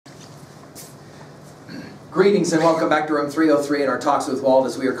Greetings and welcome back to room 303 in our Talks with Walt,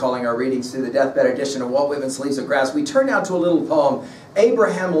 as we are calling our readings through the deathbed edition of Walt Whitman's Leaves of Grass. We turn now to a little poem,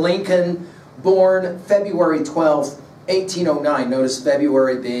 Abraham Lincoln, born February 12th, 1809. Notice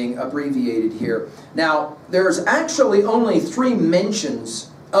February being abbreviated here. Now, there's actually only 3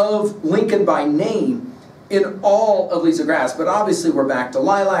 mentions of Lincoln by name in all of Leaves of Grass, but obviously we're back to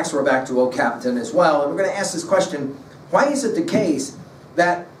lilacs, we're back to O Captain as well, and we're going to ask this question: why is it the case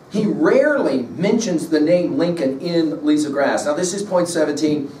that he rarely mentions the name Lincoln in Leaves of Grass? Now, this is point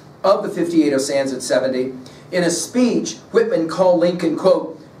 17 of the 58 of Sands at 70. In a speech, Whitman called Lincoln,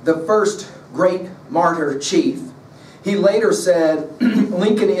 quote, the first great martyr chief. He later said,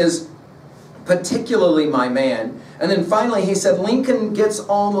 Lincoln is particularly my man. And then finally he said, Lincoln gets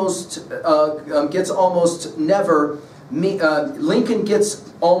almost nearer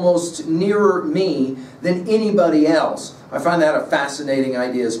me than anybody else. I find that a fascinating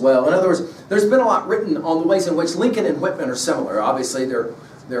idea as well. In other words, there's been a lot written on the ways in which Lincoln and Whitman are similar. Obviously, their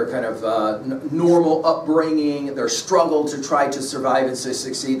kind of normal upbringing, their struggle to try to survive and to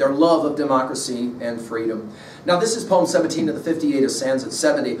succeed, their love of democracy and freedom. Now, this is poem 17 of the 58 of Sands at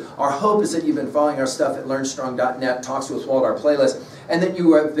 70. Our hope is that you've been following our stuff at LearnStrong.net, Talks with Walt, our playlist, and that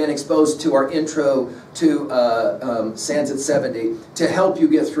you have been exposed to our intro to Sands at 70 to help you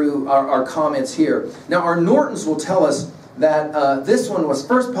get through our comments here. Now, our Nortons will tell us that this one was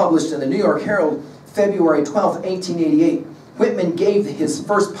first published in the New York Herald, February 12th, 1888. Whitman gave his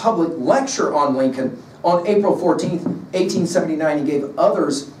first public lecture on Lincoln on April 14th, 1879. He gave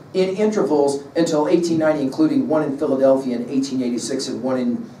others in intervals until 1890, including one in Philadelphia in 1886 and one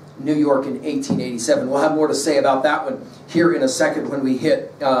in New York in 1887. We'll have more to say about that one here in a second when we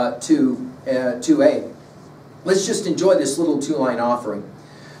hit 2A. Let's just enjoy this little 2-line offering.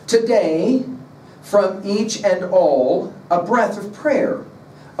 Today, from each and all, a breath of prayer,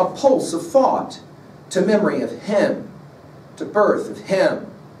 a pulse of thought, to memory of him, to birth of him.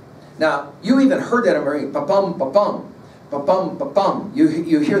 Now, you even heard that in Marie, ba-bum, ba-bum, ba-bum, ba-bum.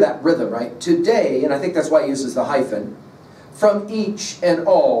 You hear that rhythm, right? Today, and I think that's why he uses the hyphen, from each and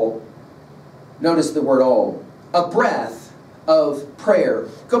all, notice the word all, a breath of prayer.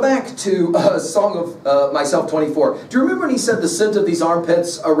 Go back to Song of Myself 24. Do you remember when he said the scent of these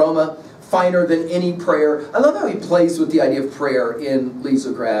armpits aroma finer than any prayer? I love how he plays with the idea of prayer in Leaves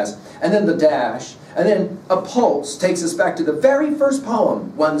of Grass. And then the dash. And then a pulse takes us back to the very first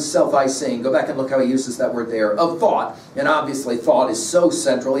poem, Oneself I Sing. Go back and look how he uses that word there, of thought. And obviously thought is so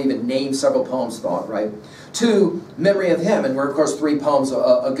central. He even named several poems thought, right? To memory of him. And we're, of course, 3 poems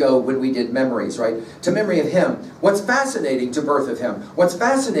ago when we did memories, right? To memory of him. What's fascinating, to birth of him. What's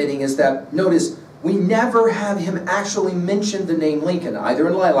fascinating is that, notice, we never have him actually mention the name Lincoln, either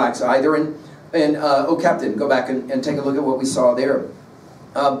in Lilacs, either in O Captain. Go back and take a look at what we saw there.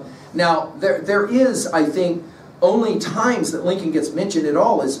 Now, there is, I think, only times that Lincoln gets mentioned at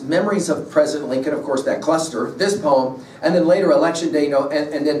all is Memories of President Lincoln, of course, that cluster, this poem, and then later Election Day,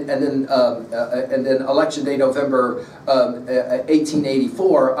 and then Election Day, November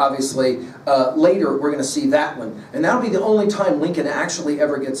 1884. Obviously, later we're going to see that one, and that'll be the only time Lincoln actually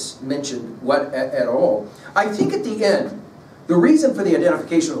ever gets mentioned at all. I think at the end, the reason for the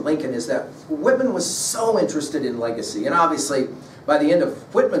identification with Lincoln is that Whitman was so interested in legacy, and obviously, by the end of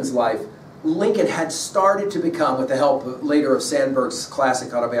Whitman's life, Lincoln had started to become, with the help later of Sandberg's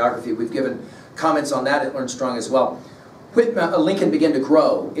classic autobiography, we've given comments on that at Learn Strong as well, Lincoln began to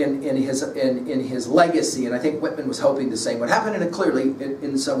grow in his legacy, and I think Whitman was hoping the same would happen, and clearly,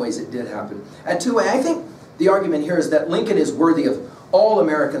 in some ways, it did happen. At 2A, I think the argument here is that Lincoln is worthy of all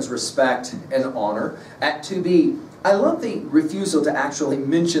Americans' respect and honor. At 2B, I love the refusal to actually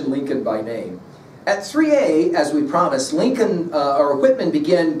mention Lincoln by name. At 3A, as we promised, Whitman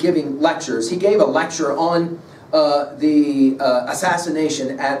began giving lectures. He gave a lecture on the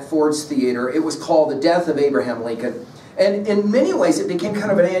assassination at Ford's Theater. It was called The Death of Abraham Lincoln. And in many ways, it became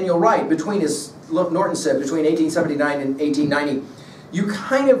kind of an annual rite. Between, as Norton said, between 1879 and 1890, you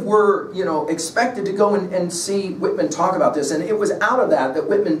kind of were, expected to go and see Whitman talk about this. And it was out of that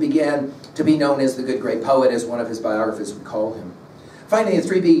Whitman began to be known as the good, great poet, as one of his biographers would call him. Finally, at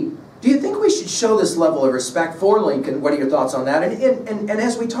 3B, do you think we should show this level of respect for Lincoln? What are your thoughts on that? And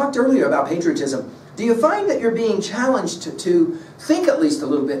as we talked earlier about patriotism, do you find that you're being challenged to think at least a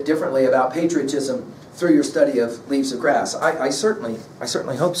little bit differently about patriotism through your study of Leaves of Grass? I certainly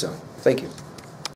hope so. Thank you.